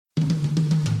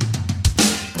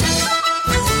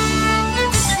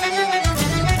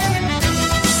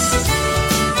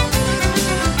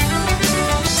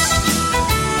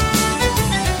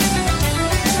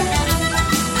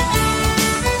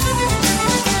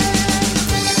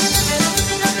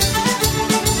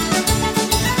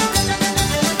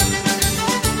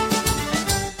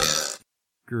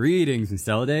Greetings, Miss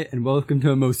Day, and welcome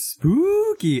to a most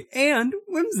spooky and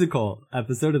whimsical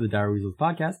episode of the Dire Weasels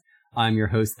podcast. I'm your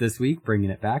host this week,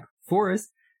 bringing it back, Forrest,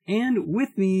 and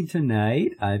with me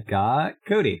tonight, I've got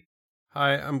Cody.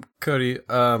 Hi, I'm Cody.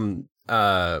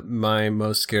 My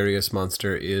most scariest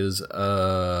monster is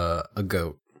a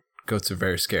goat. Goats are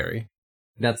very scary.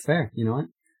 That's fair. You know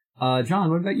what? John,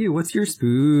 what about you? What's your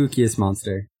spookiest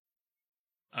monster?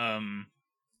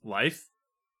 Life?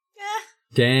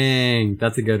 Dang,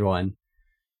 that's a good one.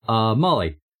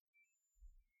 Molly.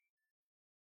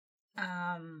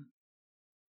 I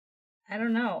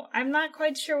don't know. I'm not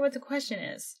quite sure what the question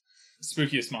is.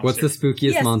 Spookiest monster. What's the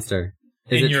spookiest monster?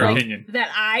 Is in your opinion.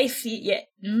 That I feel. Yeah,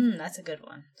 that's a good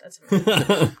one. That's a really good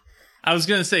one. I was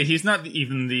gonna say he's not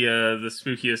even the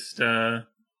spookiest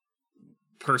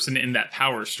person in that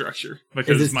power structure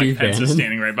because Mike Pence is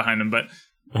standing right behind him. But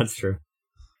that's true.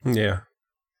 Yeah.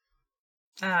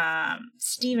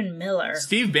 Stephen Miller.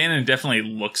 Steve Bannon definitely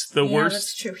looks the worst.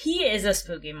 That's true. He is a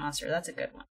spooky monster. That's a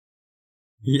good one.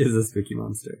 He is a spooky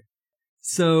monster.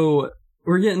 So,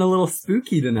 we're getting a little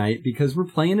spooky tonight because we're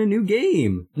playing a new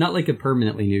game. Not like a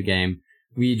permanently new game.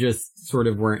 We just sort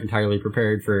of weren't entirely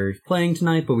prepared for playing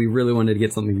tonight, but we really wanted to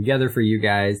get something together for you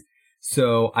guys.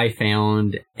 So, I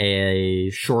found a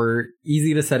short,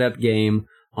 easy to set up game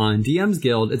on DM's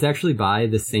Guild. It's actually by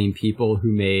the same people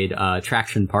who made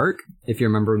Traction Park, if you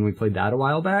remember when we played that a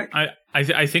while back. I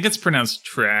think it's pronounced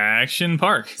Traction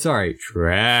Park. Sorry,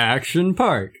 Traction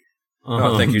Park.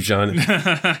 Oh, thank you, John.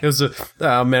 It was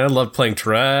oh man, I love playing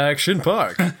Traction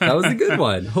Park. That was a good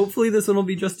one. Hopefully this one will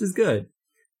be just as good.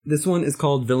 This one is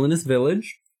called Villainous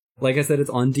Village. Like I said, it's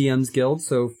on DM's Guild,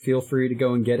 so feel free to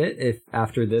go and get it if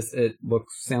after this it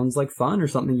sounds like fun or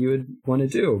something you would want to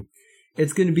do.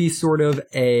 It's going to be sort of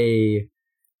a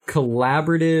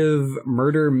collaborative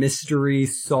murder mystery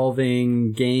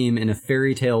solving game in a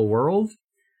fairy tale world.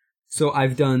 So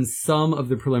I've done some of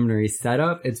the preliminary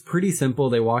setup. It's pretty simple.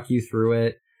 They walk you through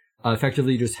it.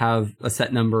 Effectively, you just have a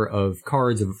set number of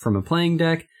cards from a playing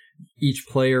deck. Each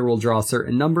player will draw a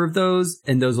certain number of those,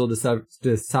 and those will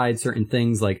decide certain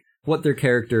things like what their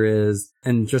character is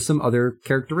and just some other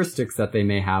characteristics that they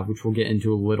may have, which we'll get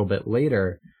into a little bit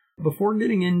later. Before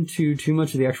getting into too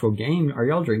much of the actual game, are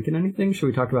y'all drinking anything? Should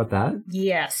we talk about that?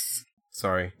 Yes.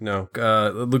 Sorry, no.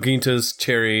 Lagunitas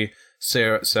Cherry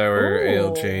Sour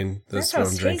Ale Jane. That's what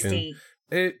I'm drinking.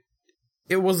 Tasty.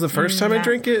 It was the first time I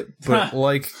drank it, but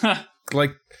like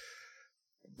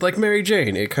Mary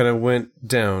Jane, it kind of went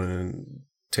down in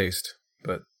taste.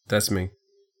 But that's me.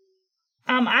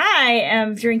 I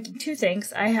am drinking two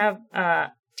things. I have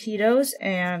Tito's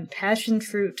and passion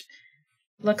fruit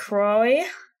LaCroix.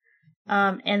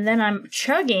 And then I'm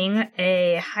chugging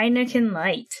a Heineken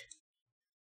Light.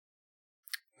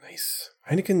 Nice.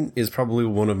 Heineken is probably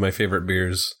one of my favorite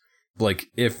beers. Like,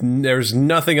 if there's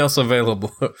nothing else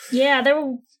available, yeah,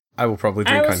 I will probably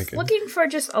drink Heineken. I was looking for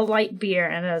just a light beer,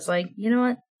 and I was like, you know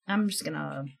what? I'm just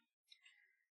gonna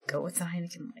go with the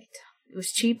Heineken Light. It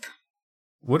was cheap.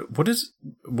 What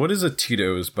is a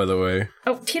Tito's, by the way?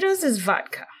 Oh, Tito's is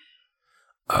vodka.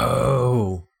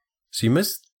 Oh, so you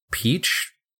missed peach?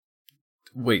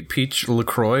 Wait, peach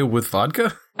LaCroix with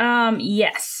vodka?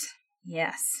 Yes.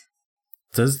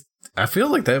 I feel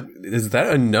like is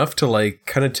that enough to like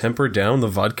kind of temper down the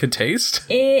vodka taste?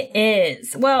 It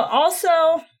is. Well, also,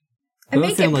 I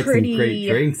make it like pretty. Some great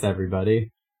drinks,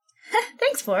 everybody.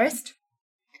 Thanks, Forrest.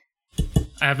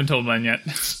 I haven't told mine yet.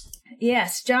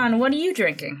 Yes, John, what are you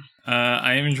drinking?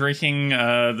 I am drinking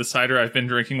the cider I've been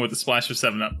drinking with a splash of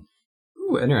 7-Up.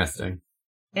 Ooh, interesting.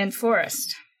 And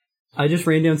Forrest. I just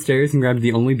ran downstairs and grabbed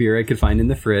the only beer I could find in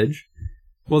the fridge.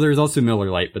 Well, there's also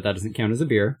Miller Lite, but that doesn't count as a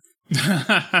beer.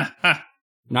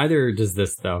 Neither does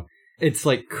this, though. It's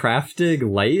like Craftig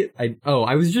Light.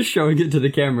 I was just showing it to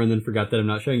the camera and then forgot that I'm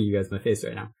not showing you guys my face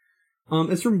right now.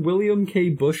 It's from William K.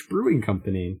 Bush Brewing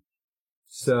Company.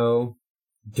 So,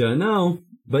 dunno.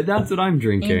 But that's what I'm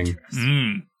drinking.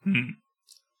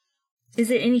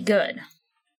 Is it any good?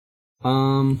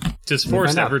 Does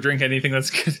Forrest ever drink anything that's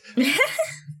good?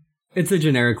 It's a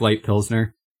generic light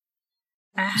Pilsner.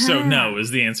 So no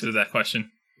is the answer to that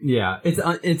question. Yeah, it's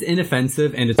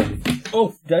inoffensive and it's...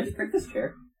 Oh, did I just break this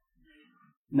chair?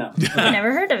 No. I've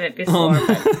never heard of it before.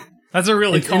 That's a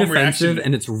really calm reaction.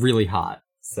 And it's really hot,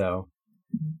 so...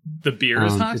 The beer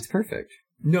is hot? It's perfect.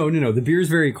 No. The beer's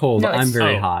very cold. I'm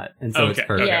very hot, and so it's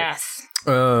perfect. Yes.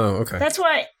 Oh, okay. That's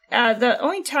why the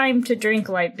only time to drink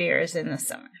light beer is in the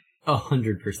summer.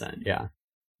 100%, yeah.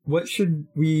 What should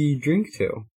we drink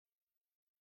to?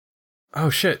 Oh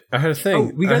shit! I had a thing.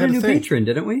 Oh, we got a new patron,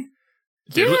 didn't we?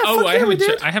 Did we? Oh, I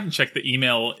haven't checked the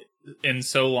email in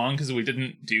so long because we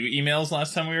didn't do emails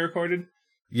last time we recorded.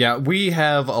 Yeah, we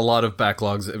have a lot of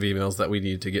backlogs of emails that we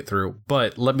need to get through.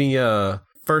 But let me,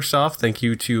 first off, thank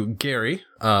you to Gary.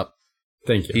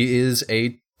 Thank you. He is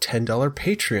a $10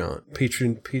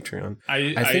 Patreon.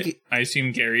 I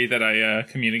assume, Gary, that I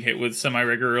communicate with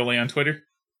semi-regularly on Twitter.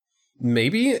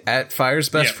 Maybe at Fire's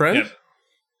best friend?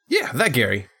 Yeah, that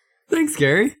Gary. Thanks,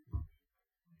 Gary.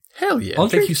 Hell yeah.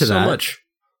 Thank you so much.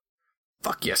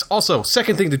 Fuck yes. Also,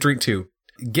 second thing to drink to.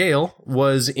 Gail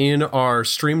was in our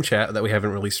stream chat that we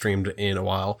haven't really streamed in a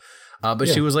while. But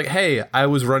she was like, hey, I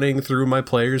was running through my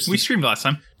players. We streamed last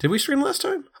time. Did we stream last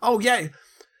time? Oh, yeah.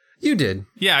 You did.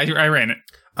 Yeah, I ran it.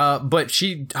 But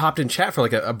she hopped in chat for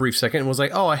like a brief second and was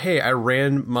like, oh, hey, I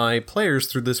ran my players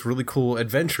through this really cool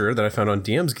adventure that I found on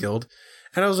DM's Guild.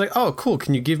 And I was like, oh, cool.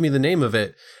 Can you give me the name of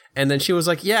it? And then she was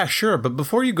like, yeah, sure. But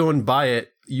before you go and buy it,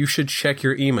 you should check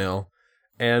your email.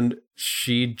 And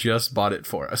she just bought it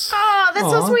for us. Oh, that's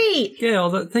so sweet.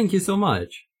 Gail, thank you so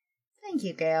much. Thank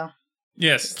you, Gail.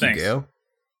 Yes, thanks. You, Gail.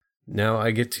 Now I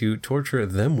get to torture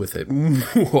them with it.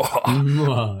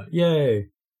 Yay.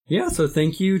 Yeah, so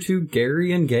thank you to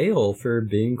Gary and Gail for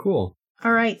being cool.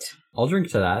 All right. I'll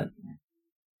drink to that.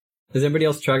 Is anybody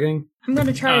else chugging? I'm going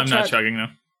to try to I'm not chugging,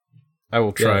 though. I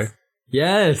will try.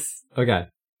 Yes. Okay.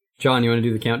 John, you want to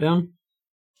do the countdown?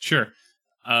 Sure.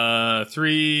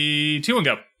 3, 2, and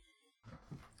go.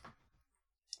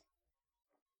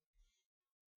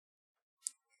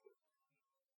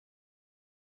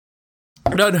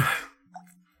 Done.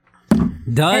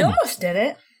 I almost did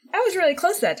it. I was really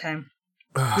close that time.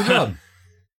 Good job.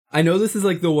 I know this is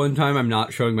like the one time I'm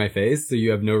not showing my face, so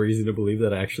you have no reason to believe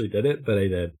that I actually did it, but I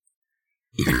did.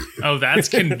 Oh, that's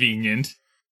convenient.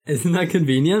 Isn't that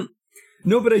convenient?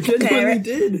 No, but I genuinely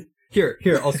did. Here,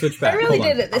 I'll switch back. I really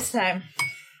did it this time.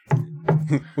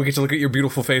 We get to look at your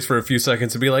beautiful face for a few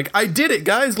seconds and be like, I did it,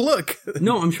 guys, look!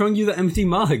 No, I'm showing you the empty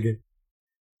mug.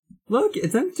 Look,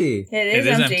 it's empty. It is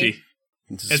empty.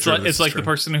 It's like the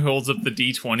person who holds up the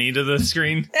D20 to the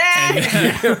screen.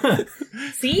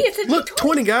 See, it's a look, D20.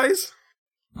 20, guys!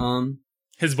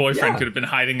 His boyfriend could have been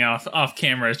hiding off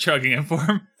camera, chugging it for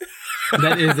him.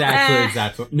 That is actually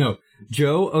exactly. No,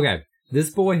 Joe, okay. This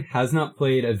boy has not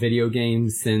played a video game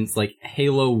since, like,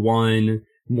 Halo 1,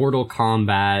 Mortal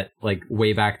Kombat, like,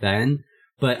 way back then.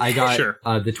 But I got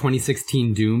the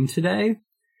 2016 Doom today,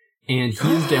 and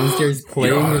he is downstairs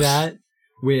playing that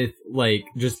with, like,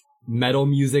 just metal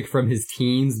music from his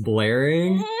teens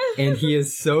blaring, and he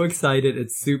is so excited.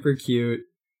 It's super cute.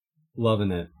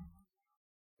 Loving it.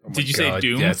 Oh Did you say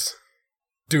Doom? Yes.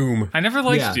 Doom. I never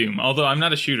liked Doom, although I'm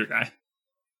not a shooter guy.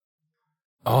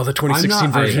 Oh, the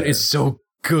 2016 version is so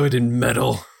good in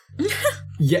metal.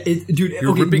 Yeah, dude,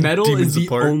 okay, metal is the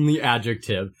only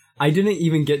adjective. I didn't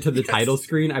even get to the title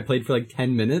screen. I played for like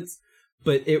 10 minutes,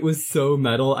 but it was so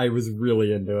metal, I was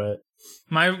really into it.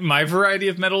 My variety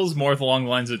of metal is more along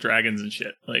the lines of dragons and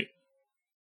shit. Like,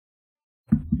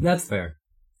 that's fair.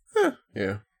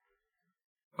 Yeah.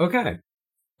 Okay.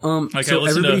 Like, so I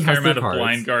listened to a fair amount of cards.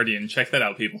 Blind Guardian. Check that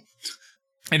out, people.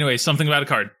 Anyway, something about a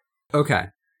card. Okay.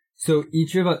 So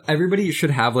everybody should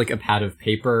have like a pad of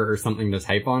paper or something to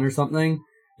type on or something,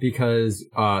 because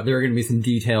there are going to be some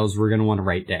details we're going to want to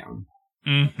write down.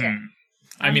 Mm-hmm.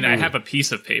 I mean, I have a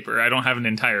piece of paper. I don't have an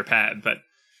entire pad, but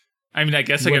I mean, I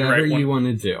guess I could write one. Whatever you want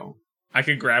to do. I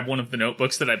could grab one of the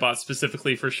notebooks that I bought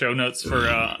specifically for show notes for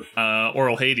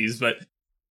Oral Hades, but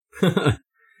that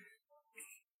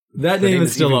name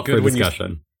is still up for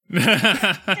discussion.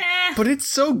 But it's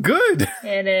so good.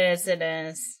 It is.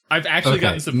 I've actually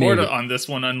gotten support on this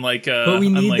one, unlike but we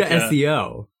need the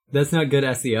SEO. That's not good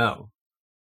SEO.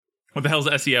 What the hell's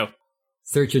SEO?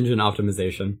 Search engine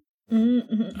optimization.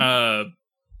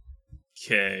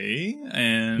 Okay,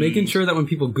 and making sure that when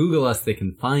people Google us, they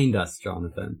can find us,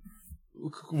 Jonathan.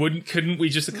 Couldn't we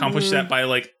just accomplish that by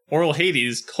like Oral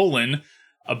Hades : a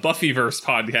Buffyverse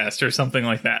podcast or something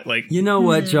like that? Like, you know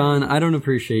what, John? I don't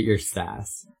appreciate your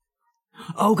sass.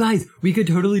 Oh, guys, we could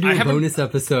totally do a bonus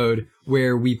episode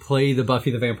where we play the Buffy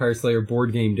the Vampire Slayer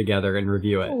board game together and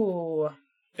review it. Ooh.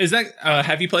 Is that,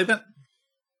 have you played that?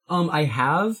 I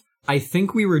have. I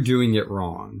think we were doing it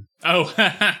wrong. Oh.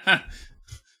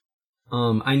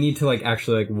 I need to, like,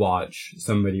 actually, like, watch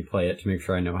somebody play it to make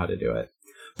sure I know how to do it.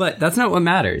 But that's not what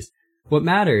matters. What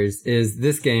matters is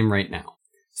this game right now.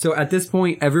 So at this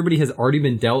point, everybody has already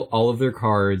been dealt all of their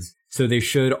cards, so they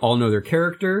should all know their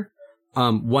character.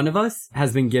 One of us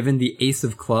has been given the Ace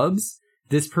of Clubs.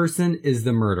 This person is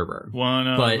the murderer.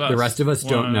 But the rest of us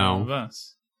don't know.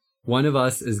 One of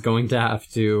us is going to have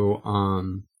to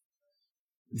kind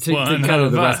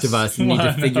of the rest of us need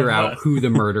to figure out who the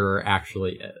murderer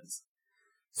actually is.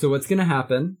 So what's going to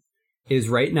happen is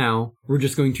right now, we're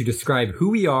just going to describe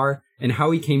who we are and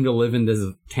how he came to live in this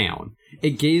town.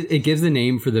 It gives a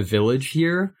name for the village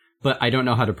here, but I don't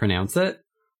know how to pronounce it.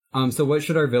 So what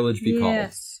should our village be called?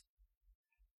 Yes.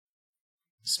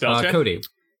 Spell check? Cody.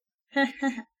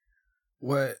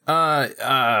 What?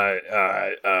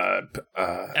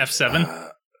 F7?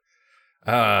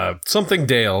 Something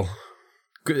Dale.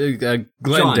 Glendale.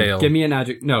 John, give me an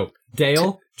adjective. No,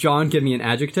 Dale. John, give me an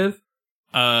adjective.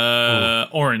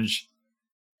 Orange.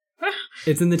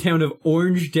 It's in the town of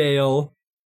Orangedale.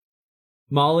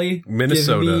 Molly,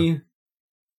 Minnesota. Give me...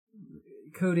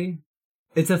 Cody.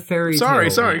 It's a fairy Sorry.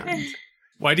 land.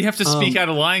 Why do you have to speak out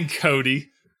of line, Cody?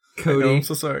 Cody. I know, I'm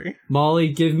so sorry. Molly,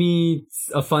 give me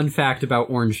a fun fact about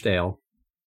Orangedale.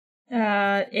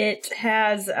 It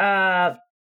has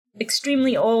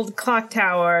extremely old clock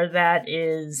tower that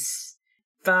is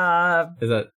Is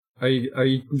that... Are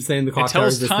you saying the clock It tower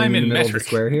tells is this time thing in in the middle of the metric.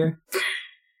 square here?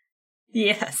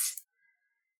 yes.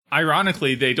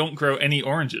 Ironically, they don't grow any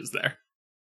oranges there.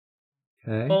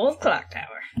 Okay. Old clock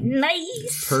tower.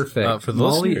 Nice. Perfect. For the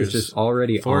Molly listeners, is just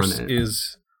already Force on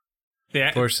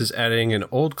it. Force is adding an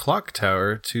old clock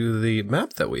tower to the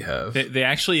map that we have. They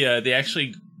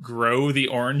actually grow the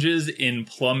oranges in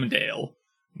Plumdale,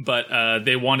 but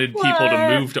they wanted people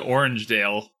to move to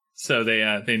Orangedale, so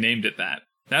they named it that.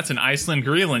 That's an Iceland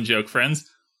Greenland joke, friends.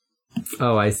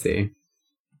 Oh, I see.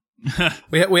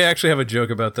 We actually have a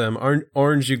joke about them. Aren't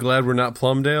Orange, you glad we're not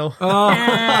Plumdale?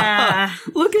 Oh,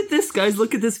 look at this, guys.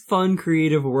 Look at this fun,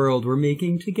 creative world we're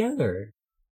making together.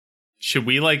 Should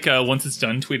we, once it's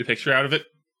done, tweet a picture out of it?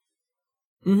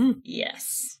 Mm-hmm.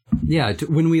 Yes. Yeah,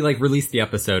 when we, release the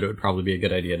episode, it would probably be a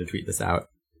good idea to tweet this out.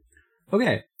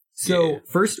 Okay, so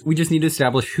first, we just need to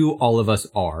establish who all of us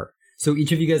are. So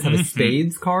each of you guys have a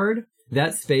spades card.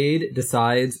 That spade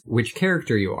decides which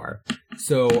character you are.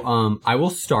 So, I will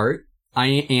start.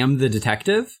 I am the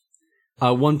detective.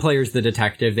 One player's the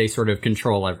detective. They sort of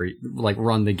control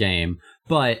run the game.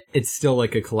 But it's still a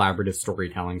collaborative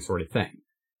storytelling sort of thing.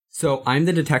 So, I'm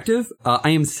the detective.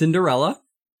 I am Cinderella.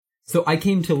 So, I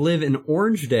came to live in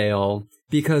Orangedale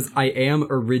because I am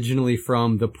originally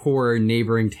from the poor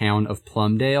neighboring town of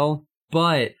Plumdale.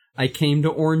 But I came to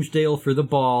Orangedale for the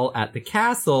ball at the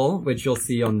castle, which you'll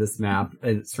see on this map,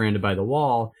 surrounded by the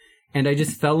wall. And I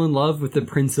just fell in love with the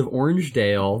Prince of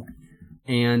Orangedale,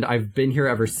 and I've been here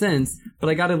ever since. But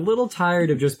I got a little tired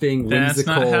of just being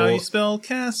whimsical. That's not how you spell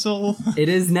castle. It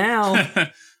is now.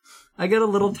 I got a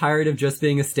little tired of just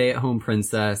being a stay-at-home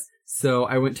princess, so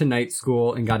I went to night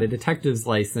school and got a detective's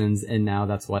license, and now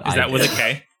that's what Is that with a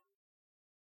K?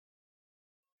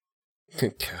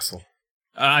 Castle.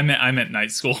 I meant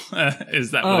night school.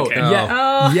 Is that with a K? Yeah.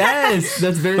 Oh. Yes,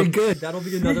 that's very good. That'll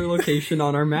be another location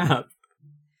on our map.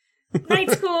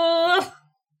 Night school. I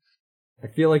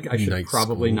feel like I should Night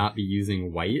probably school. not be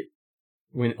using white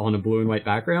when on a blue and white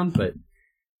background, but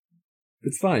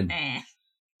it's fine.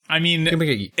 I mean, You can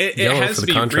make it yellow has for to the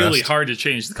be contrast. really hard to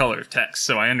change the color of text,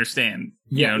 so I understand,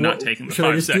 not taking the should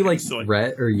 5 I just seconds. do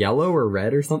red or yellow or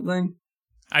red or something?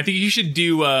 I think you should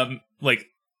do,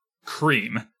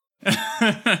 cream.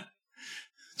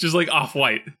 Just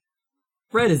off-white.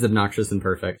 Red is obnoxious and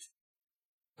perfect.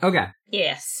 Okay.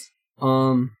 Yes.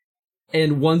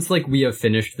 And once we have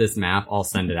finished this map, I'll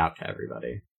send it out to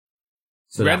everybody.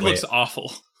 So Red that way looks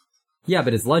awful. Yeah,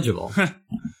 but it's legible.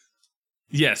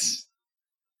 Yes.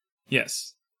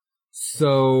 Yes.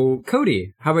 So,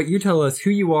 Cody, how about you tell us who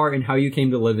you are and how you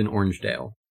came to live in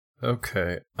Orangedale?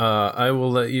 Okay. I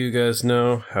will let you guys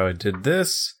know how I did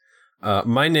this.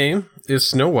 My name is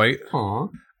Snow White. Aw.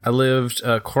 I lived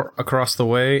across the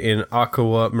way in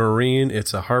Aqua Marine.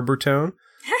 It's a harbor town.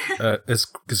 It's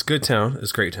a good town.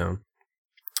 It's a great town.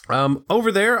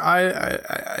 Over there,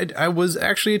 I was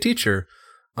actually a teacher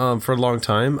for a long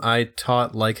time. I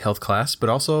taught health class, but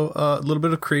also a little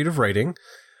bit of creative writing.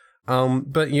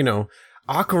 But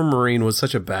Aquamarine was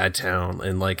such a bad town,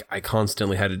 and I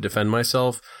constantly had to defend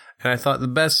myself. And I thought the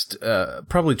best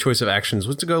probably choice of actions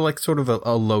was to go sort of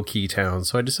a low key town.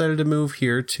 So I decided to move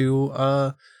here to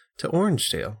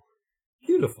Orangedale.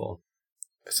 Beautiful.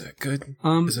 Is that good?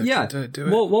 Is that Yeah. good to do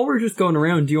it? Well, while we're just going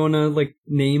around, do you want to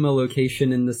name a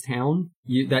location in this town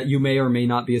that you may or may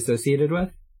not be associated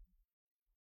with?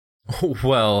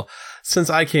 Well, since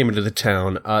I came into the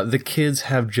town, the kids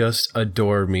have just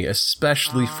adored me,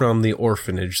 especially from the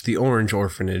orphanage, the Orange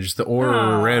Orphanage, the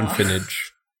Oranphanage.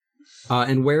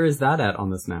 And where is that at on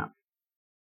this map?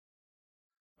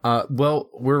 Well,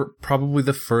 we're probably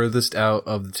the furthest out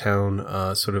of the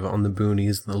town, sort of on the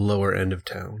boonies, the lower end of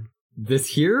town. This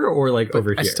here or But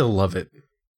over here? I still love it.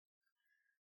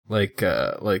 I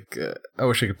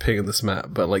wish I could ping this map,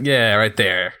 but yeah, right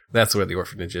there. That's where the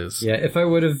orphanage is. Yeah, if I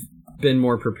would have been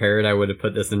more prepared, I would have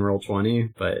put this in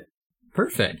Roll20, but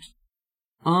perfect.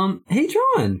 Hey,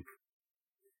 John.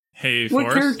 Hey, What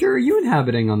Forrest. character are you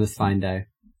inhabiting on this fine day?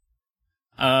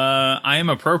 I am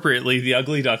appropriately the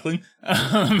ugly duckling.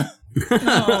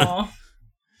 Aw.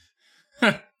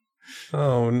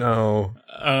 Oh no.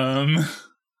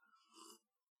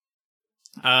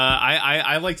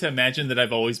 I like to imagine that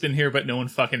I've always been here, but no one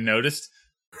fucking noticed.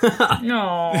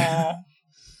 No.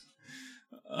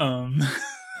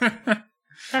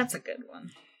 That's a good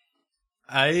one.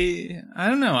 I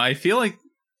don't know. I feel like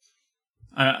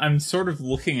I'm sort of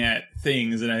looking at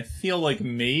things, and I feel like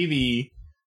maybe.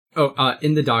 Oh,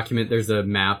 in the document, there's a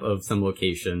map of some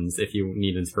locations if you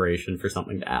need inspiration for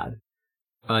something to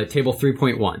add. Table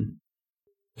 3.1,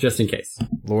 just in case.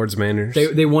 Lord's Manors.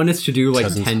 They want us to do like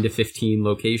Cousins. 10 to 15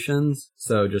 locations,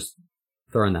 so just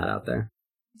throwing that out there.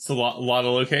 It's a lot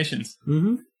of locations.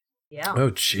 Mm-hmm. Yeah.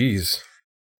 Oh, jeez.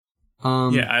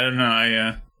 Yeah, I don't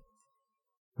know.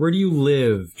 Where do you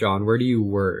live, John? Where do you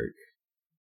work?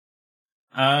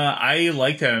 I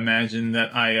like to imagine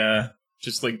that I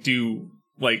just like do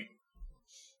like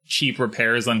cheap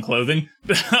repairs on clothing,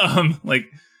 like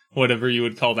whatever you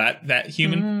would call that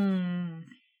human.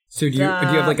 So do you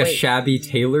have like a wait. shabby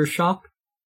tailor shop?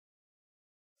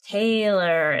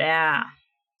 Taylor, yeah.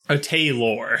 A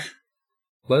tailor.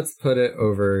 Let's put it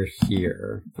over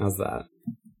here. How's that?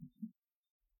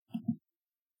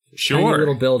 Tiny Sure.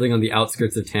 little building on the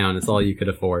outskirts of town. It's all you could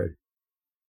afford.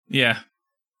 Yeah.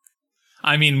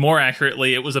 I mean, more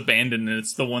accurately, it was abandoned, and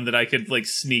it's the one that I could like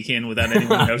sneak in without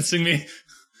anyone noticing me.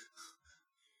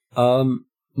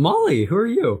 Molly, who are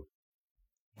you?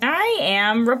 I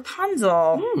am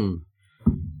Rapunzel.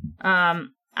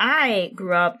 I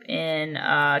grew up in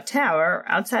a tower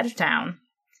outside of town.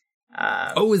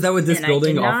 Oh, is that what this and I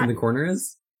building did off in not- the corner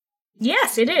is?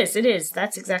 Yes, it is. It is.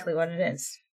 That's exactly what it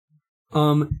is.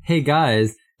 Hey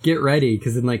guys, get ready,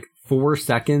 because in like 4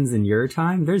 seconds in your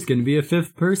time, there's gonna be a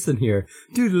 5th person here.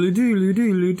 Doodle doodle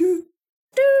doodle doo.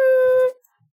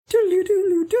 Doodle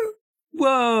doodle doo.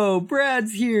 Whoa,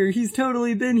 Brad's here. He's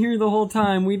totally been here the whole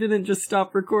time. We didn't just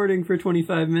stop recording for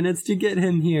 25 minutes to get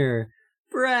him here.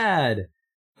 Brad!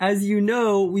 As you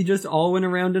know, we just all went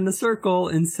around in a circle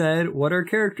and said what our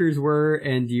characters were,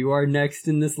 and you are next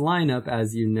in this lineup,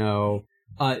 as you know.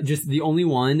 Just the only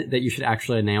one that you should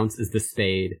actually announce is the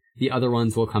spade. The other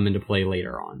ones will come into play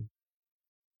later on.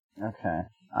 Okay.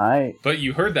 But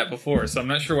you heard that before, so I'm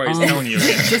not sure why he's telling you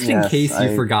again. Just in Yes, case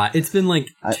you forgot. It's been like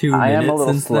 2 I am a minutes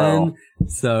little since slow. then,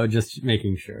 so just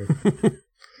making sure.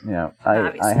 Yeah, I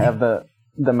Obviously. have the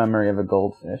memory of a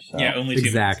goldfish. So. Yeah, only 2 minutes.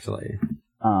 Exactly.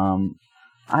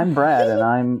 I'm Brad, and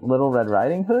I'm Little Red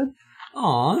Riding Hood.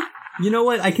 Aw, you know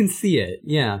what? I can see it.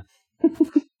 Yeah.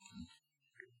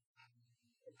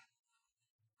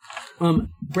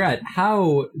 Brad,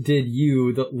 how did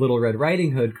you, the Little Red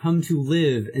Riding Hood, come to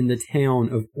live in the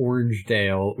town of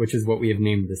Orangedale, which is what we have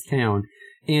named this town?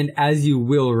 And as you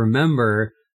will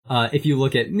remember, if you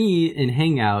look at me in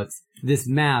Hangouts, this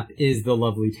map is the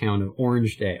lovely town of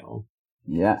Orangedale.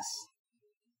 Yes.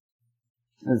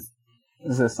 Is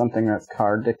this something that's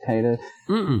card dictated?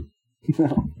 Mm-mm.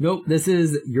 No. Nope, this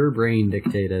is your brain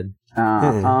dictated.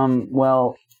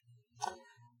 Well,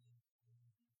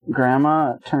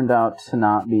 Grandma turned out to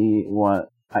not be what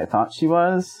I thought she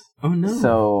was. Oh no.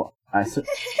 So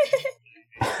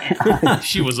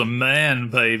She was a man,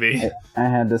 baby. I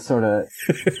had to sort of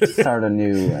start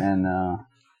anew and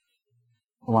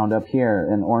wound up here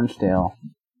in Orangedale.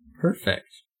 Perfect.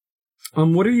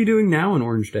 What are you doing now in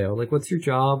Orangedale? Like, what's your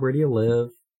job? Where do you live?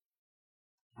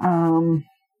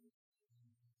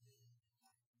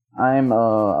 I'm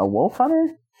a wolf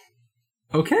hunter.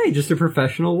 Okay, just a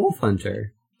professional wolf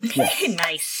hunter.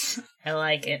 Nice. I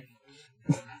like it.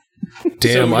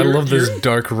 Damn, So I you're- love this you're-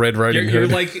 dark Red Riding You're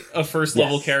Hood. like a first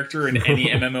level character in any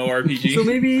MMORPG. So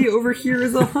maybe over here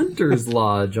is a hunter's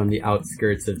lodge on the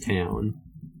outskirts of town.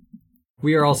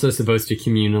 We are also supposed to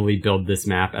communally build this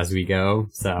map as we go,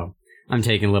 so I'm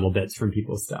taking little bits from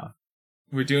people's stuff.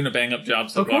 We're doing a bang up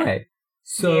job so far. Okay,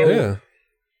 so Yeah.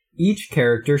 each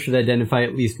character should identify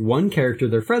at least one character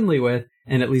they're friendly with,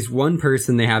 and at least one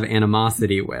person they have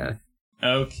animosity with.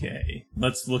 Okay,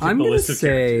 let's look at I'm the gonna list of say,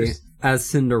 characters. as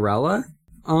Cinderella,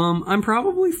 I'm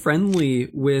probably friendly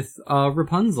with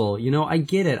Rapunzel. You know, I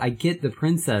get it. I get the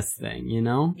princess thing, you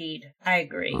know? Indeed. I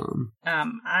agree.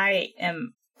 Um, I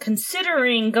am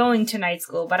considering going to night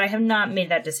school, but I have not made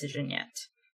that decision yet.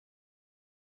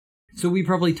 so we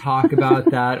probably talk about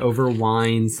that over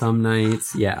wine some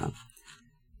nights. Yeah.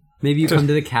 Maybe you come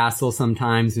to the castle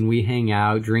sometimes and we hang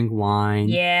out, drink wine,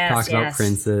 Yes, talk about yes.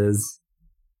 princes.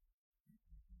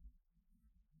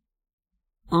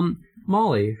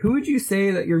 Molly, who would you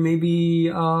say that you're maybe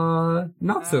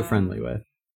not so friendly with?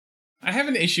 I have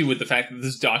an issue with the fact that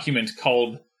this document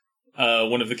called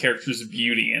one of the characters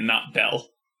Beauty and not Belle.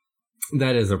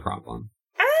 That is a problem.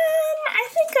 I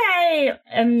think I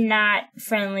am not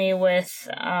friendly with,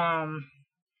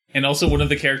 And also one of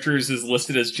the characters is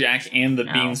listed as Jack and the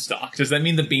Beanstalk. Does that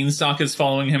mean the Beanstalk is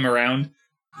following him around?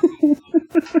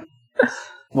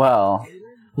 Well,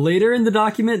 Later in the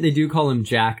document, they do call him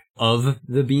Jack of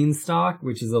the Beanstalk,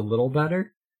 which is a little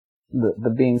better. the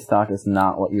beanstalk is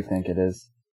not what you think it is.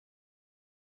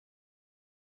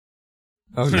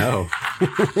 Oh no.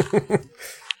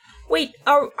 wait,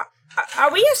 are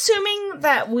we assuming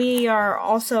that we are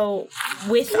also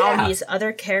with all these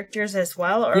other characters as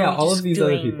well? Or Yeah, are we all just of these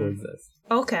other people exist.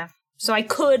 Okay. So I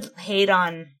could hate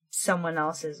on someone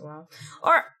else as well.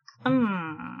 Or,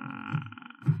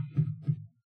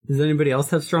 Does anybody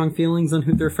else have strong feelings on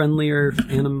who they're friendly or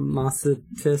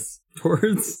animositous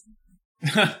towards?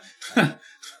 I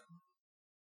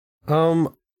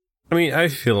mean, I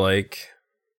feel like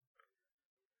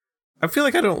I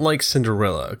don't like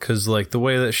Cinderella because, like, the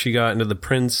way that she got into the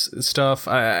prince stuff,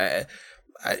 I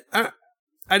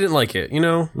didn't like it. You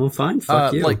know, Well, fine.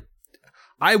 Fuck you. Like,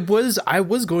 I was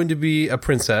going to be a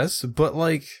princess, but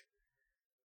like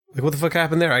what the fuck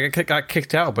happened there? I got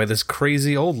kicked out by this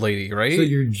crazy old lady, right? So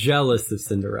you're jealous of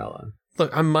Cinderella.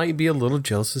 Look, I might be a little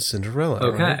jealous of Cinderella.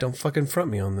 Okay. Right? Don't fucking front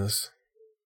me on this.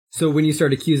 So when you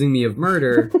start accusing me of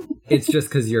murder, it's just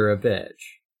because you're a bitch.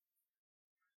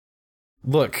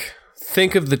 Look,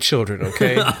 think of the children,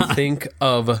 okay? Think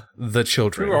of the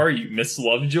children. Who are you, Miss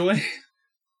Lovejoy?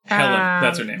 Helen,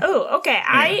 that's her name. Oh, okay.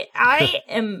 Yeah.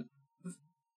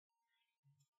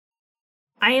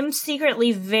 I am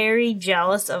secretly very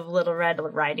jealous of Little Red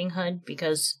Riding Hood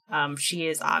because she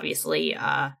is obviously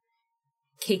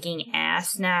kicking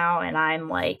ass now, and I'm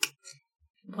like,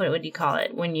 what would you call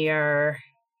it when you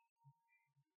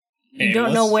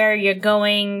don't know where you're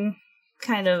going,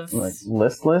 kind of Like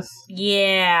listless?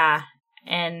 Yeah.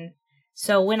 And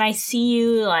so when I see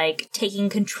you like taking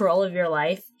control of your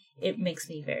life, it makes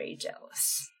me very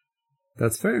jealous.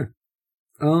 That's fair.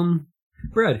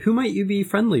 Brad, who might you be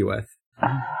friendly with?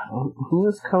 Who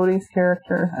is Cody's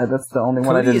character? That's the only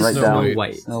one I Cody didn't is write down. Snow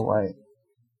White. Snow White.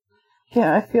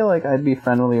 Yeah, I feel like I'd be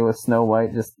friendly with Snow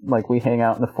White. Just like we hang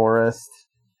out in the forest,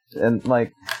 and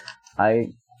like I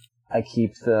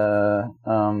keep the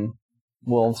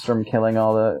wolves from killing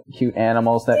all the cute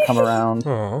animals that come around.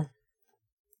 Aw.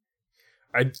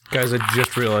 I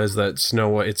just realized that it's Snow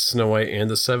White and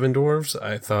the Seven Dwarfs.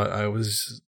 I thought I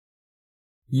was...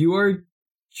 You are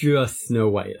just Snow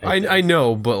White. I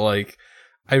know, but like,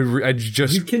 I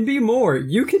just... You can be more.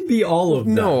 You can be all of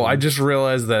them. No, I just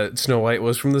realized that Snow White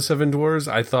was from the Seven Dwarfs.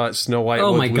 I thought Snow White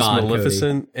Oh was my God,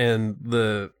 Maleficent and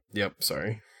the... Yep,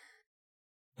 sorry.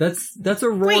 That's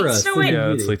Aurora. Wait, Snow White- Yeah,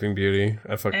 Beauty. it's Sleeping Beauty.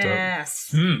 I fucked up.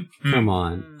 Yes. Come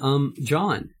on.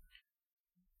 John.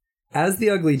 As the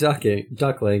ugly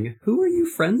duckling, who are you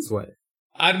friends with?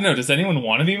 I don't know. Does anyone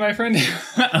want to be my friend?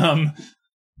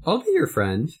 I'll be your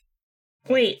friend.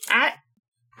 Wait, I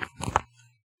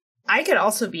could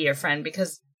also be your friend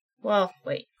because, well,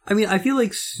 wait. I mean, I feel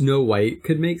like Snow White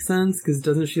could make sense, because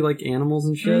doesn't she like animals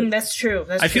and shit? That's true.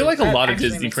 I feel like a That lot of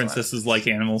actually Disney makes a lot of princesses sense. like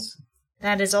animals.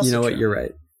 That is also You know what, true. you're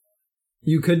right.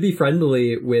 You could be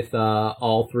friendly with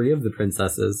all three of the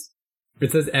princesses.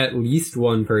 It says at least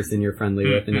one person you're friendly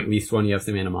with, and at least one you have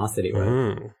some animosity with.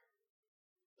 Mm.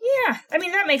 Yeah, I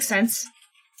mean, that makes sense.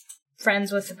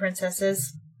 Friends with the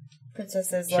princesses.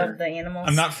 Princesses Sure. love the animals.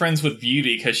 I'm not friends with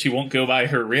Beauty because she won't go by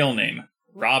her real name,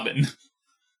 Robin.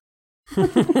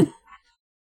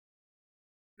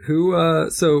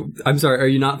 So, I'm sorry, are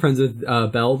you not friends with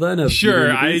Belle then? Of Beauty Sure,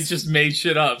 and the I Beast? just made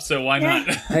shit up, so why not?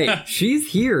 Hey,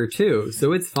 she's here too,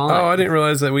 so it's fine. Oh, I didn't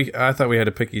realize that I thought we had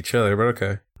to pick each other, but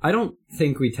okay. I don't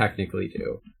think we technically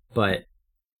do, but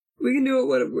we can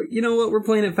do it. You know what? We're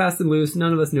playing it fast and loose.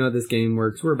 None of us know how this game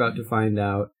works. We're about to find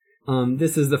out.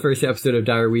 This is the first episode of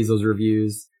Dire Weasel's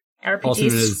Reviews, also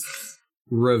known RPGs. as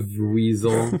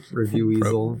Review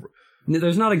Weasel. No,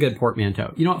 there's not a good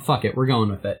portmanteau. You know what? Fuck it. We're going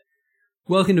with it.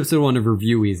 Welcome to episode 1 of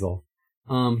Review Weasel.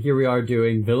 Here we are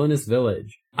doing Villainous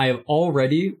Village. I have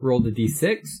already rolled a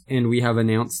d6, and we have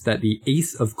announced that the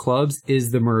Ace of Clubs is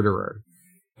the murderer.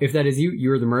 If that is you,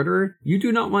 you're the murderer. You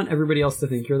do not want everybody else to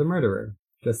think you're the murderer.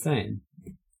 Just saying.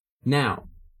 Now,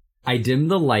 I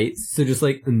dimmed the lights, so just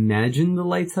like imagine the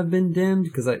lights have been dimmed,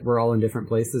 because we're all in different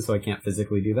places, so I can't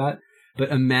physically do that.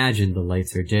 But imagine the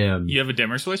lights are dimmed. You have a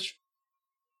dimmer switch?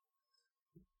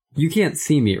 You can't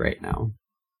see me right now.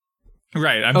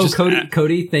 Right, I'm Oh, just...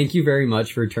 Cody, thank you very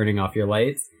much for turning off your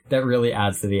lights. That really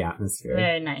adds to the atmosphere.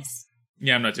 Very nice.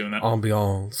 Yeah, I'm not doing that.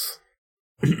 Ambiance.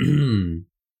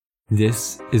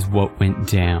 This is what went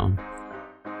down.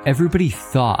 Everybody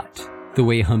thought the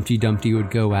way Humpty Dumpty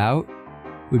would go out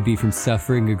would be from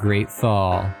suffering a great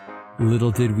fall.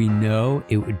 Little did we know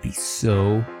it would be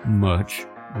so much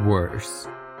worse.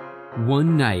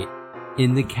 One night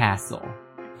in the castle,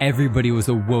 everybody was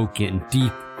awoken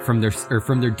deep from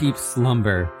their deep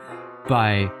slumber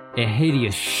by a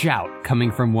hideous shout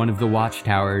coming from one of the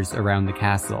watchtowers around the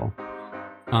castle.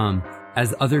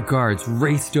 As other guards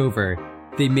raced over,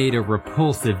 they made a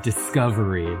repulsive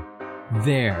discovery.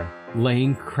 There,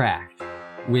 laying cracked,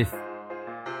 with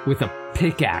a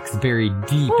pickaxe buried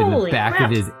deep in the Holy back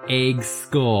crap. of his egg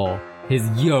skull, his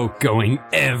yolk going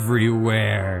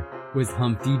everywhere, was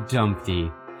Humpty Dumpty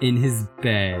in his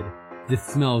bed, the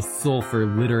smell of sulfur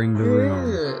littering the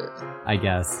room, I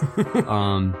guess.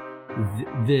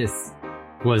 This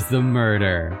was the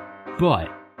murder. But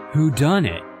who done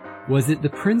it? Was it the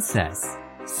princess,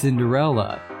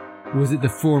 Cinderella? Was it the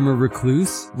former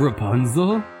recluse,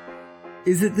 Rapunzel?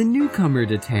 Is it the newcomer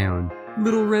to town,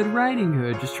 Little Red Riding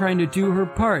Hood, just trying to do her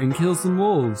part and kill some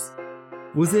wolves?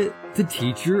 Was it the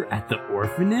teacher at the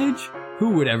orphanage?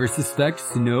 Who would ever suspect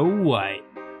Snow White?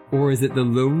 Or is it the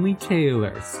lonely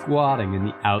tailor squatting in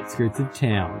the outskirts of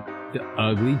town, the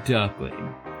ugly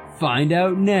duckling? Find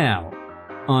out now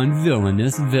on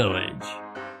Villainous Village.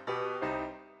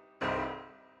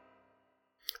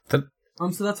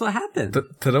 So that's what happened.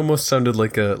 That almost sounded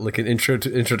like an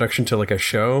introduction to like a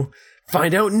show.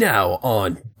 Find out now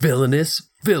on Villainous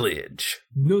Village.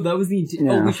 No, that was the...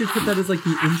 Yeah. Oh, we should put that as like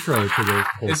the intro to the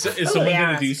whole... Is someone yeah.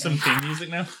 going to do some theme music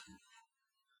now?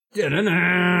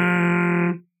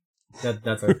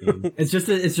 That's our theme. It's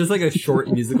just like a short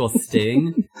musical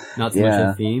sting, not so much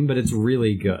Yeah. a theme, but it's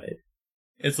really good.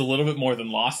 It's a little bit more than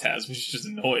Lost has, which is just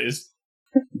a noise.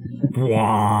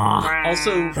 Bwah.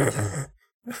 Also,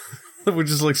 We're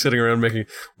just like sitting around making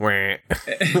wah.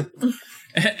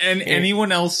 and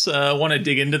anyone else want to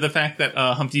dig into the fact that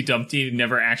Humpty Dumpty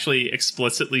never actually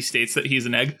explicitly states that he's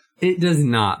an egg? It does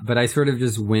not, but I sort of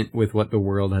just went with what the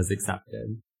world has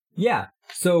accepted. Yeah,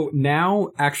 so now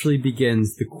actually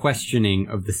begins the questioning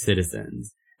of the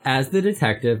citizens. As the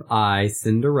detective, I,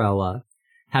 Cinderella,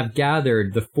 have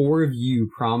gathered the four of you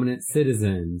prominent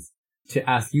citizens to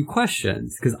ask you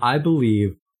questions, because I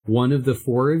believe one of the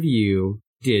four of you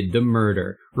did the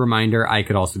murder. Reminder, I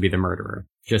could also be the murderer.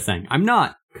 Just saying. I'm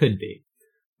not. Could be.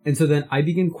 And so then I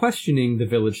begin questioning the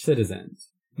village citizens.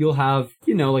 You'll have,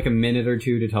 like a minute or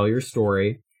two to tell your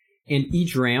story. And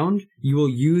each round, you will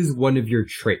use one of your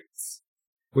traits,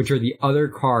 which are the other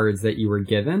cards that you were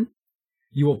given.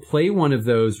 You will play one of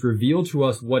those, reveal to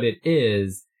us what it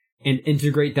is, and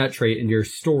integrate that trait into your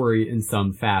story in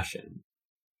some fashion.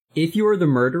 If you are the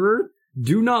murderer,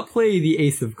 do not play the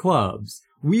Ace of Clubs.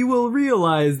 We will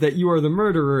realize that you are the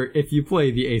murderer if you play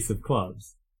the Ace of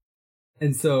Clubs.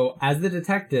 And so, as the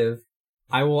detective,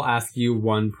 I will ask you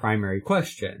one primary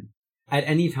question. At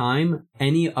any time,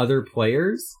 any other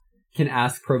players can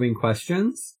ask probing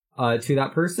questions to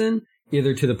that person,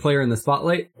 either to the player in the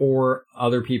spotlight or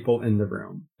other people in the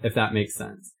room, if that makes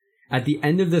sense. At the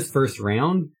end of this first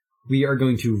round, we are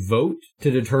going to vote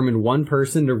to determine one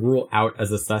person to rule out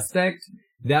as a suspect.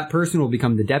 That person will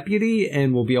become the deputy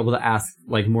and will be able to ask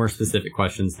more specific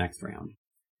questions next round.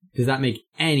 Does that make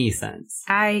any sense?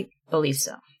 I believe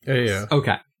so. Yeah.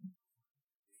 Okay.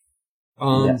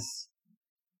 Yes.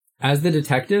 As the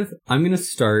detective, I'm going to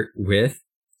start with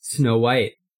Snow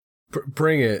White.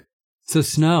 Bring it. So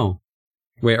Snow.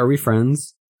 Wait, are we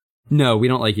friends? No, we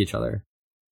don't like each other.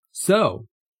 So,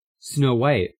 Snow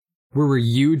White, where were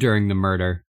you during the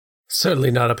murder?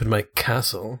 Certainly not up in my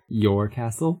castle. Your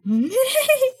castle?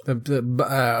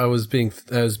 I was being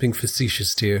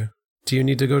facetious, dear. Do you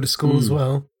need to go to school as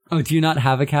well? Oh, do you not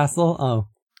have a castle? Oh.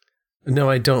 No,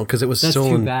 I don't, because it was That's too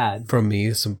stolen bad. from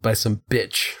me by some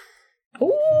bitch.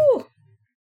 Ooh.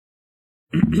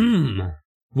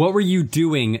 What were you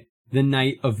doing the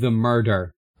night of the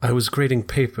murder? I was grading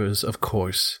papers, of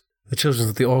course. The children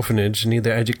at the orphanage need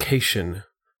their education.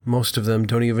 Most of them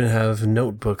don't even have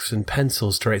notebooks and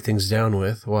pencils to write things down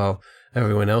with, while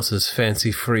everyone else is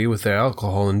fancy-free with their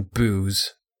alcohol and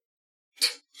booze.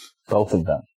 Both of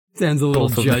them. Sounds a little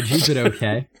Both of them. judgy, but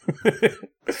okay.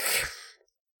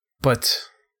 But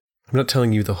I'm not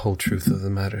telling you the whole truth of the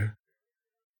matter.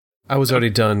 I was already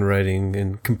done writing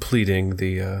and completing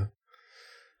the,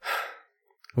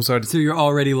 So you're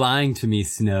already lying to me,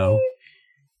 Snow.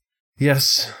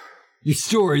 Yes, Your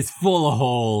story's full of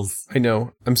holes. I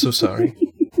know. I'm so sorry.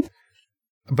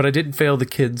 But I didn't fail the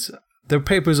kids. Their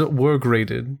papers were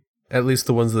graded, at least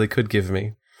the ones that they could give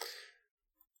me.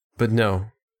 But no.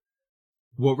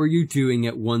 what were you doing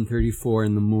at 1:34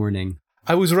 in the morning?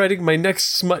 I was writing my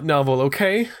next smut novel,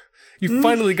 okay? You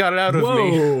finally got it out of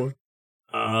me.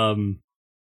 Whoa.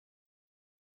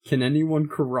 Can anyone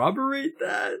corroborate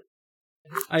that?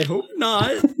 I hope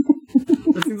not.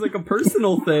 That seems like a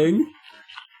personal thing.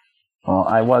 Well,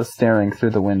 I was staring through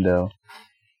the window.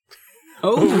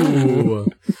 Oh!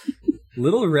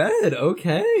 Little Red,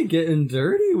 okay, getting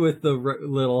dirty with the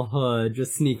little hood,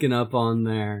 just sneaking up on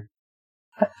there.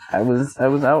 I was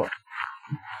out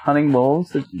hunting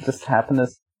wolves. It just happened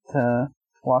to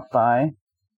walk by.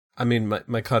 I mean,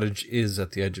 my cottage is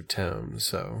at the edge of town,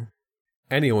 so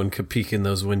anyone could peek in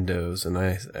those windows, and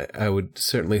I would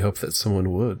certainly hope that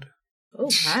someone would. Oh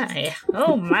my.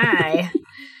 Oh my.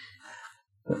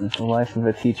 But the life of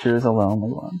a teacher is a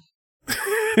lonely one.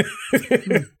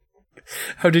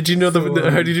 How did you know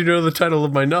the title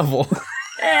of my novel?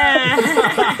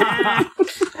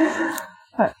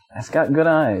 It's got good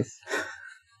eyes.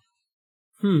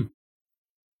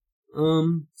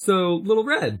 So, Little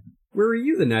Red, where were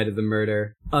you the night of the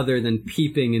murder, other than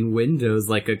peeping in windows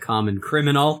like a common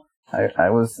criminal? I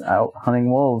was out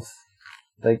hunting wolves.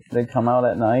 They come out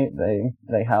at night,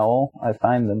 they howl, I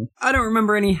find them. I don't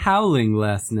remember any howling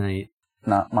last night.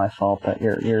 Not my fault that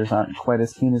your ears aren't quite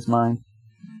as keen as mine.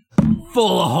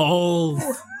 Full of holes!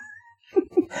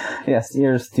 Yes,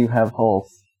 ears do have holes.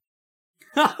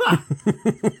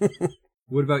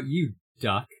 What about you,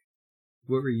 Duck?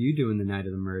 What were you doing the night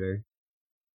of the murder?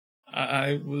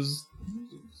 I was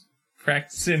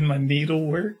practicing my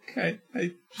needlework.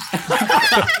 I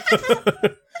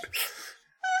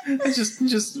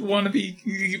just want to be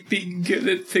good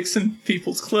at fixing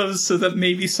people's clothes so that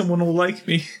maybe someone will like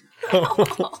me.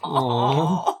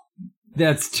 Aww.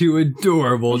 That's too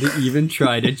adorable to even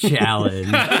try to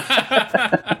challenge.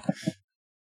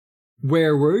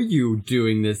 Where were you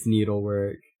doing this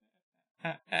needlework?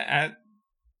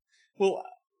 Well,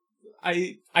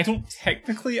 I don't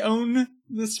technically own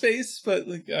the space, but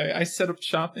like I set up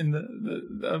shop in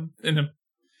the in a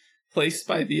place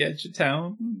by the edge of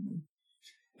town.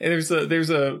 And there's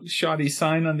a shoddy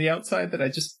sign on the outside that I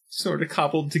just sort of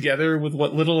cobbled together with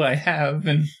what little I have.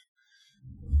 And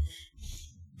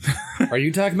are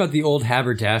you talking about the old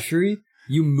haberdashery?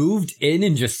 You moved in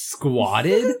and just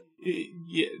squatted?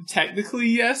 Yeah, technically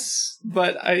yes,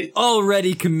 but I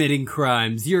already committing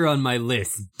crimes. You're on my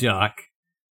list, Duck.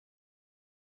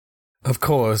 Of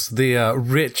course, the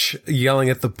rich yelling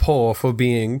at the poor for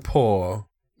being poor.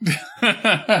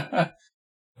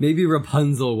 Maybe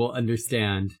Rapunzel will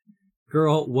understand.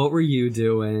 Girl, what were you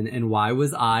doing, and why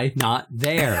was I not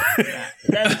there?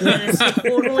 That is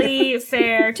totally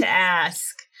fair to ask.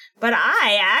 But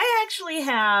I actually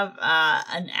have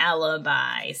an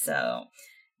alibi, so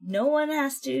no one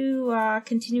has to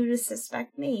continue to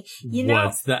suspect me. You know,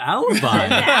 what's the alibi?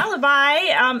 The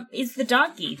alibi is the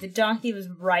donkey. The donkey was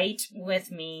right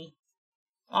with me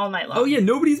all night long. Oh yeah,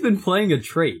 nobody's been playing a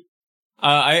trait.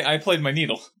 I played my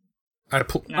needle. Nice.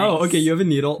 Oh, okay, you have a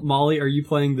needle. Molly, are you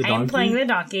playing the donkey? I'm playing the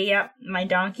donkey, yep. My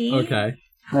donkey. Okay.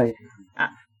 Right.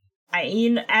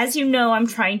 As you know, I'm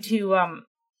trying to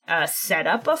set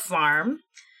up a farm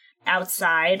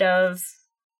outside of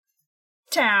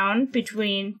town,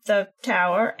 between the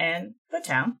tower and the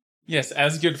town. Yes,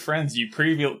 as good friends, you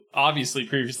obviously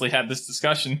previously had this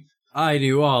discussion. I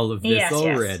knew all of this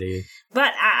already. Yes.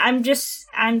 But I'm just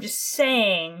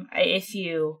saying, if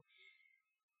you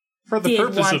for the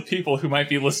purpose of people who might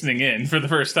be listening in for the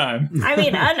first time. I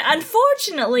mean,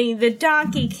 unfortunately, the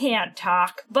donkey can't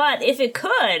talk, but if it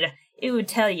could, it would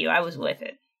tell you I was with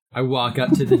it. I walk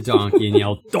up to the donkey and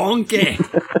yell, "Donkey!"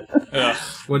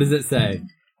 What does it say?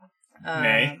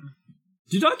 Neigh.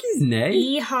 Do donkeys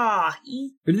neigh? Yeehaw.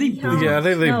 Or do they bleat? Yeah,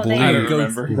 they bleat. I don't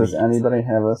remember. Does anybody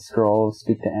have a scroll of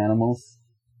speak to animals?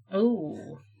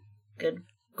 Ooh.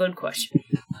 Good question.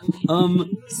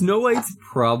 Snow White's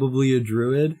probably a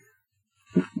druid.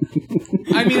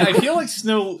 I mean, I feel like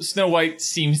Snow White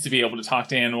seems to be able to talk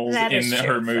to animals in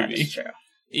her movie. That is true.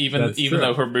 Even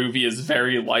though her movie is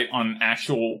very light on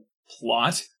actual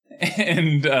plot,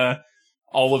 and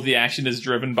all of the action is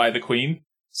driven by the queen.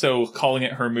 So calling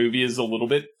it her movie is a little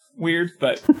bit weird,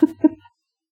 but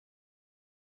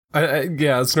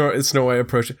yeah, it's no way I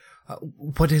approach it.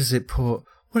 What is it,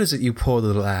 you poor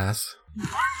little ass?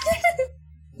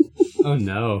 Oh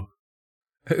no!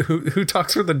 Who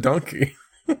talks for the donkey?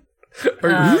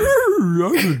 I'm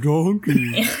a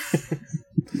donkey.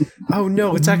 Oh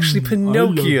no, it's actually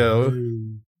Pinocchio.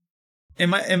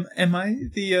 Am I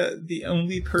the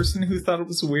only person who thought it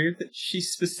was weird that she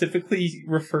specifically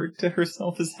referred to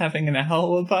herself as having an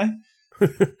alibi?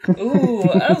 Ooh,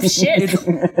 oh shit.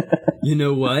 You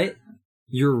know what?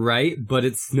 You're right, but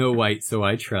it's Snow White, so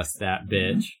I trust that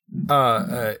bitch.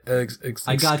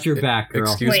 I got your back, girl.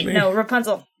 Excuse Wait, me? no,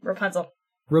 Rapunzel.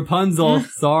 Rapunzel,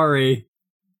 sorry.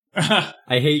 I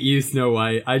hate you, Snow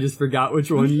White. I just forgot which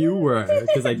one you were,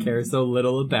 because I care so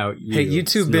little about you. Hey, you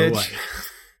too, Snow bitch. White.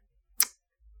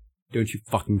 Don't you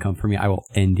fucking come for me. I will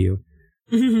end you.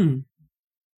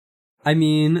 I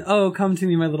mean, oh, come to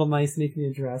me, my little mice, make me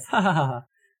a dress. Ha ha ha.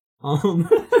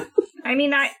 I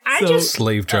mean, I So- just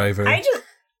Slave driver.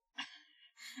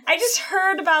 I just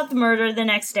heard about the murder the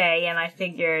next day, and I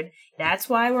figured that's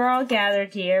why we're all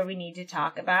gathered here. We need to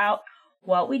talk about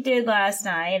what we did last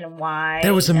night and why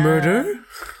There was a murder?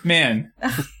 Man.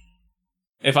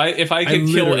 If I could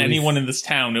kill literally- anyone in this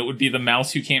town, it would be the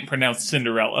mouse who can't pronounce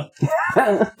Cinderella.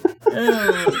 Ugh.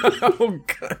 Oh,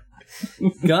 God.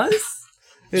 Gus?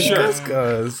 It's Sure.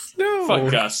 Gus. No. Fuck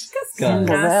Gus. Gus.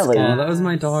 Cinderella. Oh, that was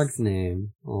my dog's name.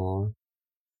 Aw.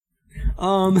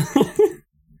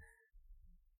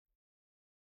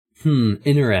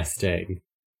 Interesting.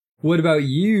 What about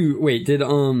you? Wait, did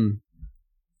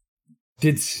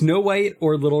Snow White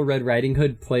or Little Red Riding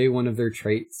Hood play one of their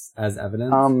traits as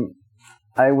evidence?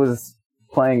 I was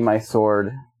playing my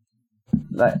sword.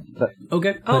 That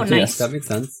Okay. Oh, Yes, nice. that makes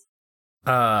sense.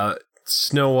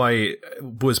 Snow White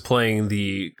was playing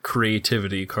the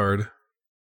creativity card.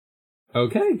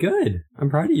 Okay, good. I'm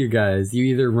proud of you guys. You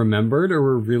either remembered or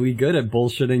were really good at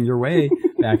bullshitting your way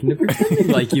back into pretending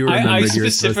like you remembered I you were supposed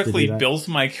to specifically do that. built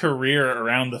my career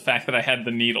around the fact that I had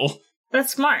the needle.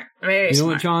 That's smart. Very You know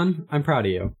smart. what, John? I'm proud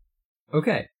of you.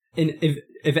 Okay. And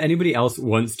if anybody else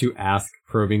wants to ask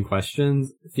probing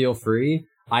questions, feel free.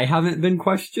 I haven't been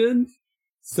questioned,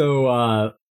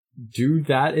 so do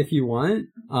that if you want.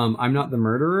 I'm not the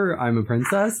murderer. I'm a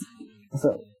princess.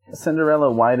 so Cinderella,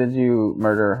 why did you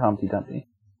murder Humpty Dumpty?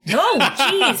 Oh,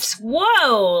 jeez.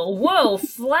 Whoa.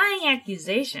 Flying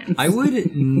accusation. I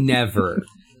would never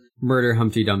murder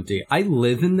Humpty Dumpty. I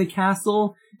live in the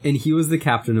castle, and he was the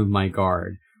captain of my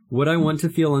guard. Would I want to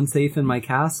feel unsafe in my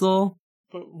castle?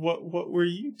 But what were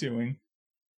you doing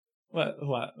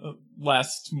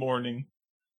last morning?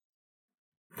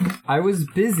 I was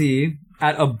busy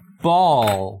at a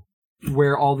ball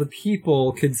where all the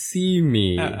people could see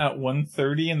me. At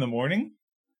 1:30 in the morning?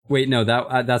 Wait, no,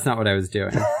 that's not what I was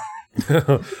doing.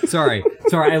 Sorry,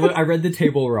 I read the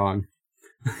table wrong.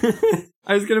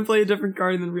 I was gonna play a different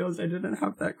card and then realized I didn't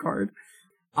have that card.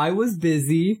 I was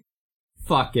busy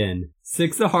fucking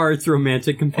Six of Hearts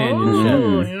romantic companionship.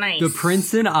 Oh, nice. The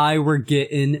prince and I were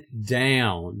getting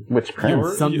down. Which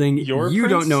prince? Something your you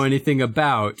prince? don't know anything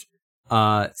about,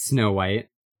 Snow White.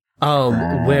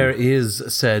 Where is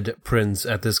said prince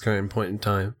at this current point in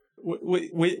time?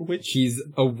 Which He's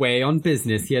away on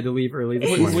business. He had to leave early this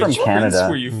He's morning. from which Canada. prince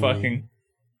were you fucking?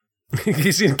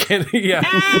 He's in Canada. Yeah,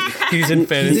 he's in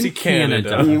fantasy in Canada.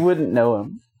 Canada. You wouldn't know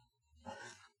him.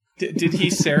 Did he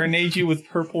serenade you with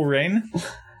Purple Rain?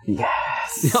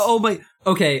 Yes. Oh my.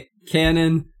 Okay,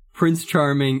 canon. Prince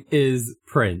Charming is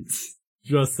Prince.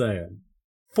 Just saying.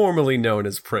 Formerly known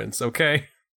as Prince. Okay.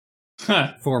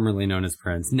 Huh. Formerly known as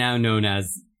Prince, now known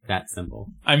as that symbol.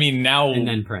 I mean, now And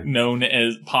then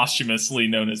Prince. posthumously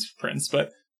known as Prince,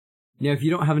 but Now, if you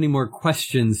don't have any more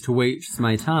questions to waste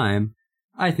my time,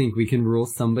 I think we can rule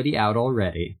somebody out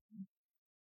already.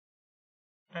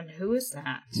 And who is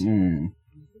that?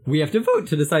 We have to vote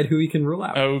to decide who we can rule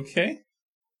out. okay.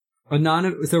 So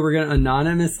we're going to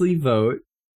anonymously vote,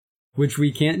 which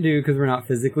we can't do because we're not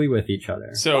physically with each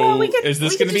other. So Well, we could- is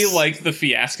this we going could to be just- like the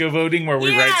fiasco voting where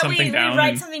we write something we down? write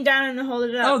and- something down and then hold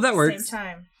it up. Oh, that at the works. Same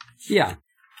time. Yeah.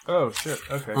 Oh shit.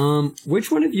 Okay.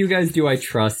 Which one of you guys do I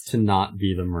trust to not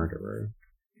be the murderer?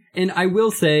 And I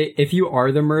will say, if you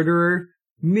are the murderer,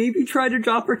 maybe try to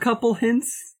drop a couple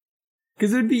hints.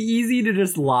 Because it would be easy to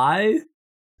just lie.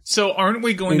 So aren't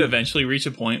we going to eventually reach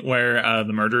a point where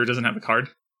the murderer doesn't have a card?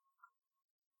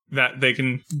 That they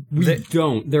can... We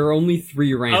don't. There are only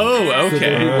 3 rounds. Oh, So okay.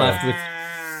 they'll be left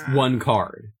with 1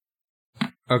 card.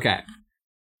 Okay.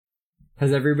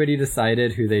 Has everybody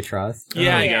decided who they trust?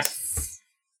 Yeah, I Yeah. guess.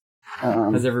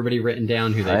 Has everybody written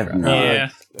down who I they have trust? no-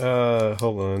 Yeah.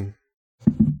 Hold on.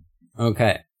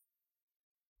 Okay.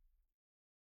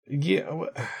 Yeah.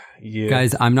 Yeah.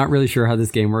 Guys, I'm not really sure how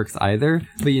this game works either,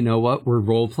 but you know what? We're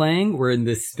role-playing. We're in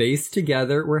this space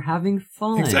together. We're having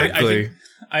fun. Exactly.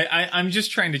 I'm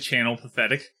just trying to channel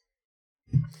pathetic.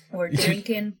 We're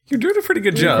drinking. You're doing a pretty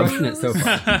good You're job. crushing it so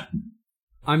far.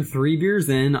 I'm 3 beers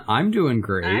in. I'm doing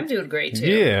great. I'm doing great too.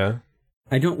 Yeah.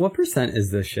 I don't... What percent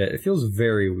is this shit? It feels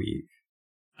very weak.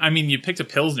 I mean, you picked a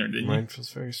Pilsner, didn't you? Mine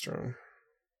feels very strong.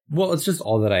 Well, it's just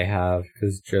all that I have,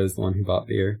 because Joe's the one who bought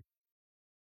beer.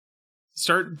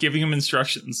 Start giving him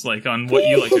instructions, like, on what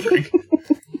you like to drink.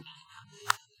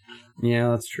 Yeah,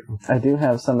 that's true. I do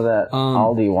have some of that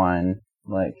Aldi wine.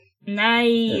 Like,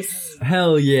 Nice.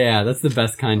 Hell yeah, that's the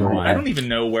best kind of Right. I wine. don't even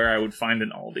know where I would find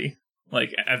an Aldi.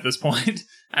 Like, at this point.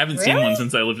 I haven't seen Really? one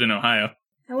since I lived in Ohio.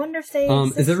 I wonder if they.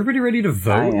 Is everybody ready to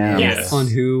vote I am. Yes. on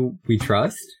who we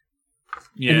trust?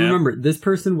 Yeah. And remember, this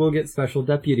person will get special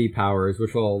deputy powers,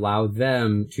 which will allow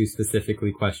them to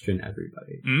specifically question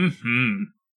everybody. Mm-hmm.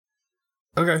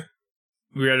 Okay.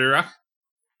 We ready to rock?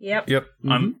 Yep. Yep.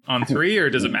 On 3, or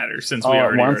does it matter since all we at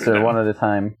already once wrote it or down? one at a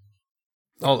time?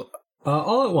 All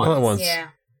All at once. at once. Yeah.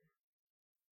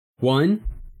 1,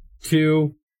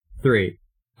 2, 3.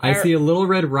 I see a little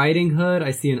Red Riding Hood. I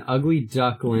see an ugly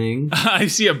duckling. I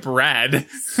see a Brad.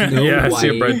 Snow Yeah, I see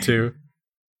a White. bread too.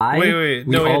 We Wait.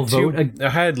 No, we all had two. vote I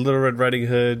had Little Red Riding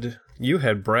Hood. You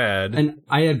had Brad. and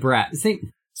I had Brad.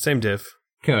 Same Same diff.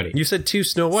 Cody. You said 2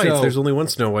 Snow Whites. So- There's only 1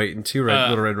 Snow White and 2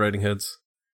 Little Red Riding Hoods.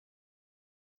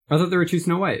 I thought there were 2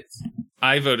 Snow Whites.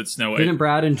 I voted Snow White. Didn't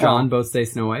Brad and John both say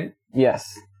Snow White?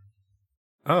 Yes.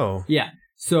 Oh. Yeah.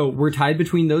 So we're tied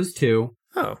between those two.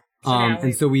 Oh. now we-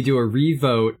 And so we do a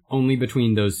re-vote only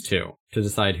between those two to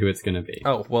decide who it's going to be.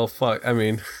 Oh, well, fuck. I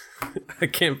mean, I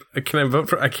can't really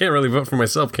vote for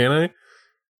myself, can I?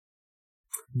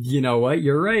 You know what?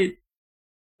 You're right.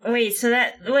 Wait, so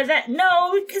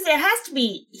no, because it has to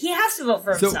be. He has to vote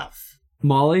for So- himself.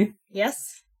 Molly,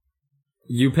 Yes.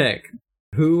 you pick.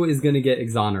 Who is going to get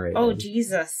exonerated? Oh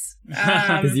Jesus.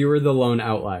 Because you were the lone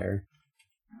outlier.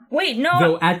 Wait, no.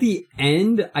 Though at the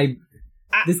end,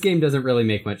 this game doesn't really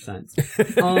make much sense.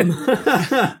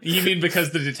 You mean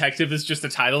because the detective is just a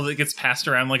title that gets passed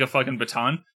around like a fucking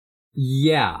baton?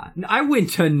 Yeah. I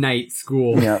went to night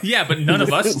school. Yeah. Yeah, but none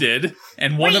of us did,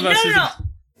 and one Wait, of us is. no.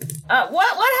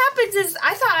 What happens is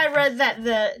I thought I read that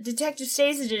the detective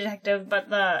stays a detective, but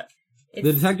The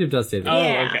detective does say that. Oh,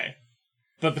 Yeah. okay.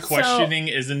 But the questioning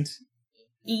isn't.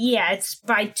 Yeah, it's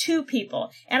by 2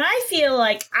 people. And I feel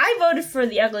like I voted for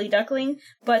the ugly duckling,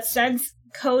 but since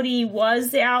Cody was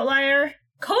the outlier,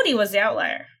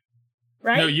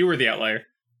 right? No, you were the outlier.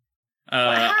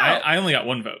 Wow. I only got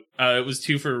 1 vote. It was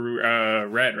 2 for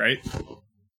Red, right?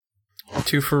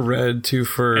 2 for Red, 2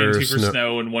 for And 2 for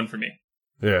Snow, and 1 for me.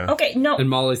 Yeah. Okay, no. And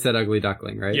Molly said ugly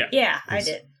duckling, right? Yeah. Yeah, I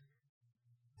did.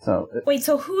 So, Wait,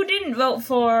 so who didn't vote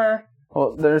for...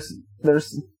 well, there's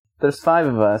 5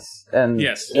 of us, and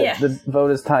Yes. Yeah. the vote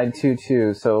is tied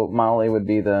 2-2. So Molly would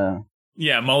be the.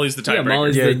 Yeah, Molly's the Yeah, tiebreaker.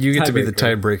 Molly's Yeah, the you get to be the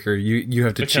tiebreaker. tiebreaker. You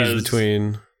have to choose Because-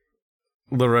 between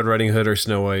Little Red Riding Hood or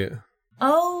Snow White.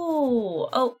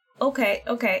 Oh, okay.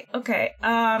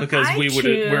 Because I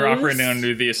we're operating choose-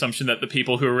 under the assumption that the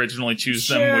people who originally choose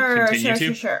them would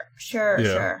continue to. Sure.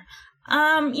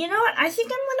 You know what? I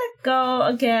think I'm gonna go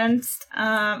against.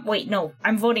 Wait, no,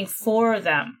 I'm voting for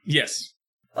them. Yes.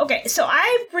 Okay, so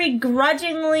I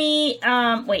begrudgingly.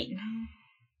 Wait,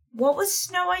 what was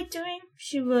Snow White doing?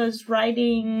 She was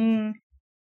writing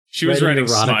She was writing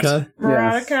smut.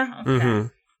 erotica. Okay. Mm-hmm.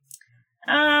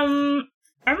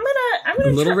 I'm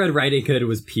gonna. Little Red Riding Hood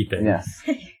was peeping. Yes.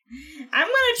 I'm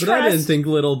gonna But trust. I didn't think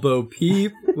Little Bo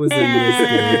Peep was in this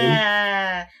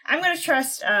game. I'm gonna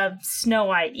trust Snow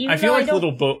White. Even I feel though like don't,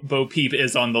 little Bo Peep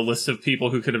is on the list of people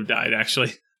who could have died,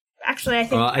 actually. Actually, I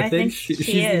think I think she's is.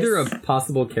 either a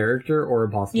possible character or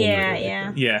a possible murder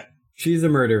victim. Yeah. She's a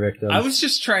murder victim. I was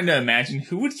just trying to imagine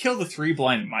who would kill the 3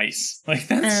 blind mice. Like,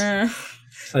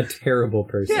 that's. a terrible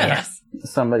person. Yeah. Yes.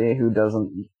 Somebody who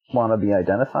doesn't want to be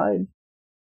identified.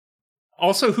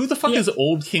 Also, who the fuck is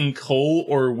Old King Cole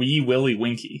or Wee Willie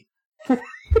Winky?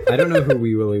 I don't know who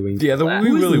Wee Willie Winky. Yeah, the Who Wee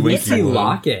Who's Willie Missy Winky one.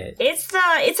 Lockett? It's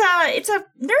a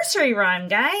nursery rhyme,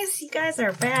 guys. You guys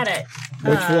are bad at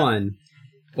Which one?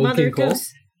 Old Mother King Cole?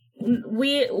 Goose.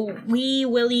 Wee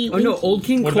Willie. Oh no, Winky. Old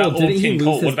King What Cole. about Old Didn't he King lose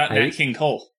Cole? his What about pipe? Nat King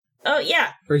Cole? Oh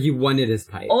yeah, Or he wanted his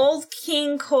pipe. Old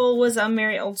King Cole was a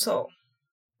merry old soul.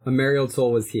 A merry old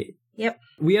soul was he. Yep.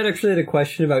 We had a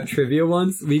question about trivia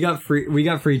once. We got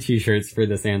free t-shirts for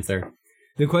this answer.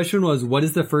 The question was, what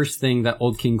is the first thing that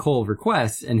Old King Cole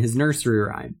requests in his nursery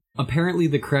rhyme? Apparently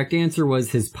the correct answer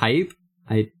was his pipe.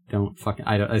 I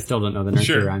still don't know the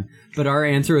nursery rhyme. But our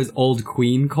answer was Old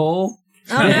Queen Cole.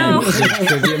 Oh And no. the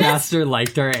trivia master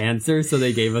liked our answer, so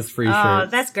they gave us free Oh,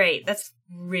 shirts. that's great. That's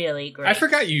really great. I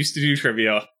forgot you used to do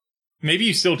trivia. Maybe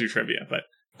you still do trivia, but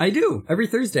I do. Every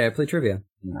Thursday I play trivia.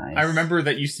 Nice. I remember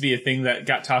that used to be a thing that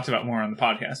got talked about more on the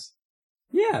podcast.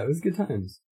 Yeah, it was good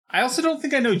times. I also don't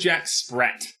think I know Jack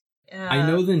Sprat. I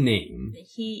know the name.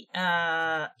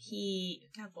 God,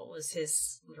 what was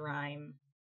his rhyme?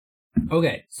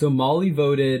 Okay, so Molly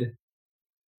voted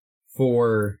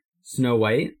for Snow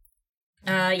White.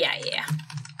 Yeah.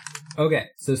 Okay,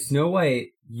 so Snow White,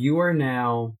 you are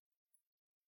now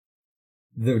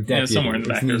The deputy. somewhere in the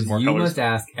back which there's means more you colors. must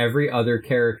ask every other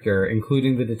character,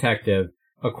 including the detective,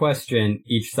 a question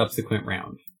each subsequent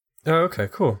round. Oh, okay,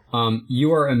 cool.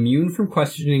 You are immune from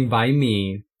questioning by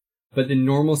me, but the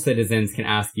normal citizens can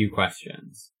ask you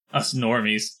questions. Us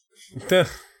normies.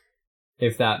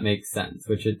 If that makes sense,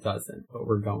 which it doesn't, but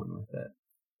we're going with it.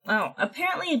 Oh,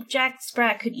 apparently Jack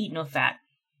Sprat could eat no fat.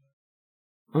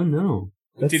 Oh no.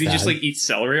 That's Did he just sad. like eat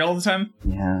celery all the time?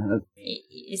 Yeah,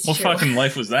 It's What true. fucking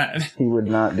life was that? he would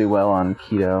not do well on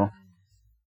keto.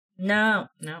 No.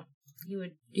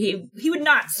 He would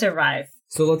not survive.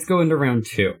 So let's go into round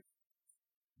 2.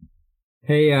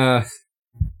 Hey,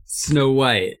 Snow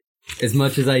White. As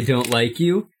much as I don't like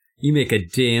you, you make a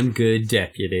damn good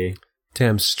deputy.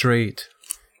 Damn straight.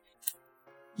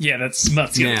 Yeah, that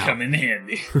smut's gonna Now. come in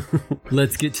handy.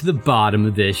 Let's get to the bottom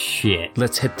of this shit.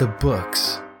 Let's hit the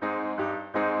books.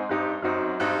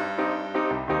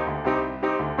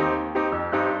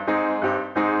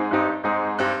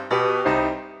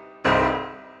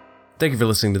 Thank you for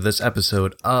listening to this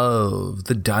episode of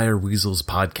the Dire Weasels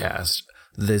podcast.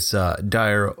 This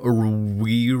Dire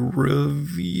review.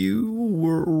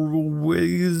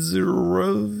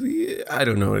 I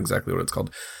don't know exactly what it's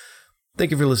called. Thank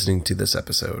you for listening to this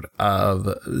episode of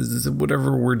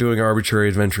whatever we're doing, Arbitrary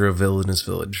Adventure of Villainous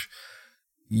Village.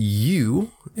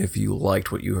 If you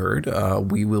liked what you heard,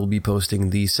 we will be posting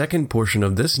the second portion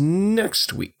of this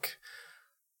next week.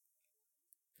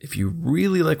 If you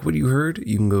really like what you heard,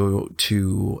 you can go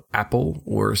to Apple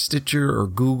or Stitcher or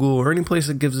Google or any place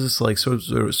that gives us like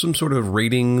some sort of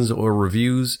ratings or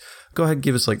reviews. Go ahead and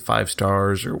give us like 5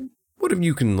 stars or whatever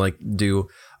you can like do.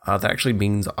 That actually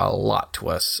means a lot to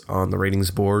us on the ratings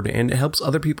board, and it helps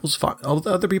other people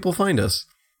find us.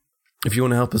 If you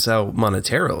want to help us out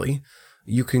monetarily,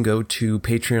 you can go to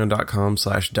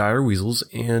patreon.com/direweasels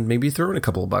and maybe throw in a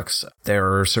couple of bucks.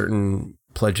 There are certain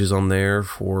pledges on there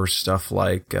for stuff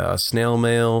like snail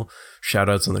mail, shout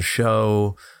outs on the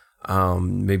show,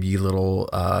 maybe little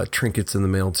trinkets in the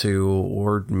mail too,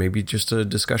 or maybe just a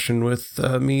discussion with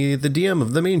me, the DM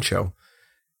of the main show.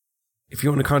 If you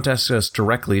want to contact us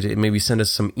directly to maybe send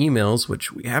us some emails,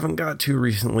 which we haven't got to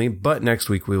recently, but next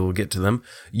week we will get to them,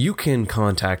 you can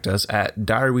contact us at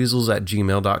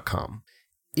direweasels@gmail.com.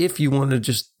 If you want to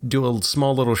just do a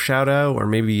small little shout out or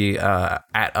maybe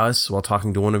at us while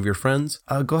talking to one of your friends,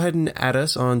 go ahead and add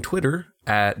us on Twitter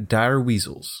at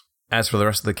direweasels. As for the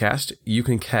rest of the cast, you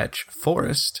can catch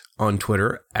Forrest on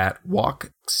Twitter at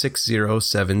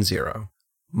walk6070.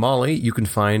 Molly, you can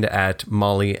find at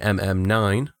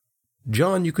mollymm9.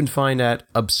 John, you can find at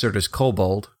Absurdus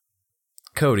Kobold.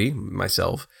 Cody,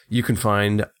 myself, you can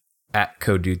find at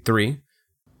Codedude3.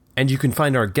 And you can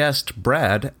find our guest,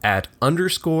 Brad, at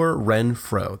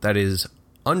 _Renfro. That is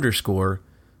 _WRENFRO.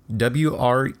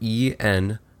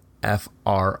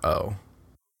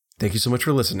 Thank you so much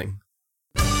for listening.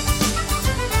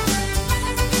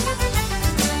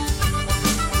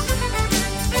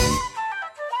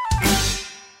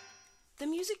 The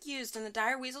music used in the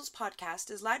Dire Weasels podcast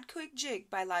is Ladquig Jig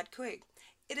by Ladquig.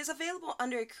 It is available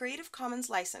under a Creative Commons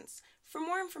license. For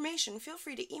more information, feel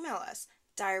free to email us,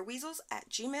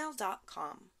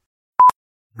 direweasels@gmail.com.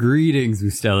 Greetings,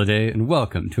 Ustalidae, and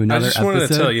welcome to another I just episode wanted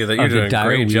to tell you that you're of the doing a Dire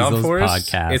great job Weasels for us.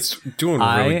 podcast. It's doing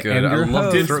really good. am I your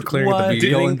love the host. throat clearing at What? the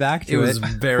beginning. Going back to it was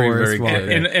very, Forrest very good. Walker.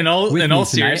 In all With me tonight,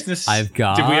 seriousness, I've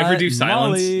got did we ever do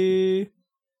silence? Molly.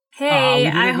 Hey, we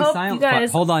didn't I do hope silence, you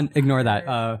guys. but hold on, ignore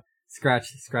that.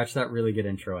 Scratch that really good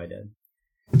intro I did.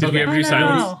 Did we ever do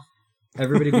silence?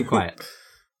 Everybody be quiet.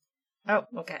 Oh,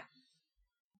 okay.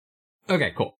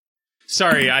 Okay, cool.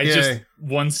 Sorry, I Yay. just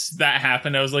once that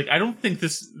happened, I was like, I don't think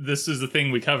this is a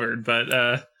thing we covered,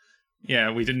 but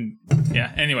yeah, we didn't.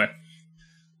 Yeah. Anyway,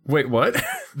 Wait, what?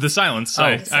 the silence. Oh.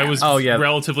 I was Oh, yeah.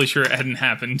 relatively sure it hadn't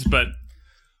happened, but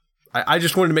I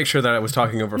just wanted to make sure that I was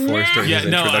talking over Forrest during yeah, his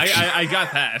no, introduction. I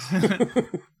got that.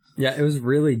 Yeah, it was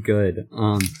really good.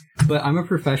 But I'm a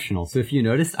professional, so if you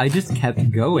noticed, I just kept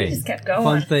going. Just kept going.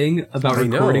 Fun thing about I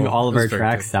know. recording all of It was our very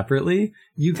tracks good. separately,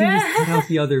 you can just cut out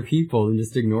the other people and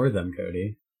just ignore them,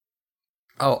 Cody.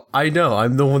 Oh, I know.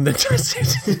 I'm the one that does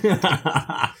it.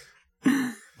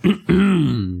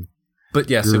 But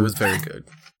yes, it was very good.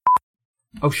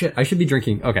 Oh shit, I should be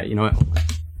drinking. Okay, you know what?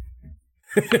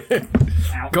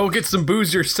 Go get some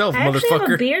booze yourself, I actually have a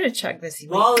motherfucker. beer to chug this week.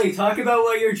 Molly, talk about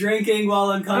what you're drinking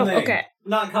while I'm coming. okay.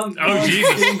 Not coming. Oh,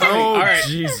 Jesus. Oh, All right.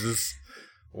 Jesus.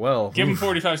 Well, Give him oof.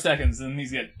 45 seconds, and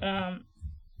he's good. Oh,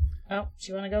 do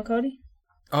you want to go, Cody?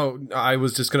 Oh, I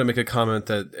was just going to make a comment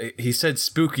that he said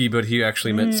spooky, but he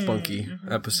actually meant spunky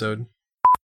episode.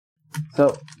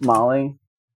 So, Molly,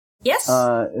 Yes.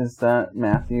 is that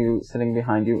Matthew sitting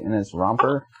behind you in his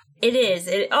romper? It is.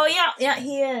 Yeah,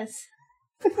 he is.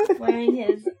 Wearing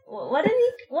his... What did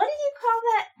you call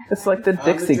that? It's like the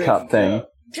Dixie cup thing.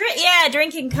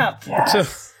 Drinking cup.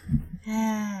 Yes.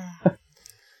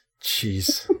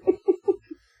 Jeez.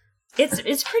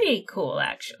 It's pretty cool,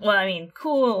 actually. Well, I mean,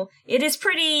 cool. It is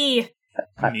pretty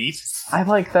Neat. I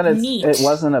like that Neat. it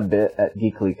wasn't a bit at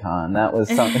GeeklyCon. That was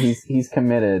something he's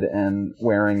committed and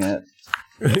wearing it.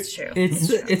 It's true.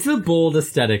 It's a bold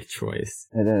aesthetic choice.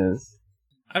 It is.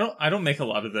 I don't make a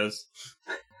lot of those.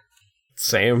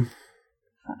 Same.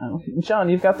 John,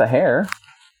 you've got the hair.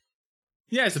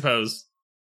 Yeah, I suppose.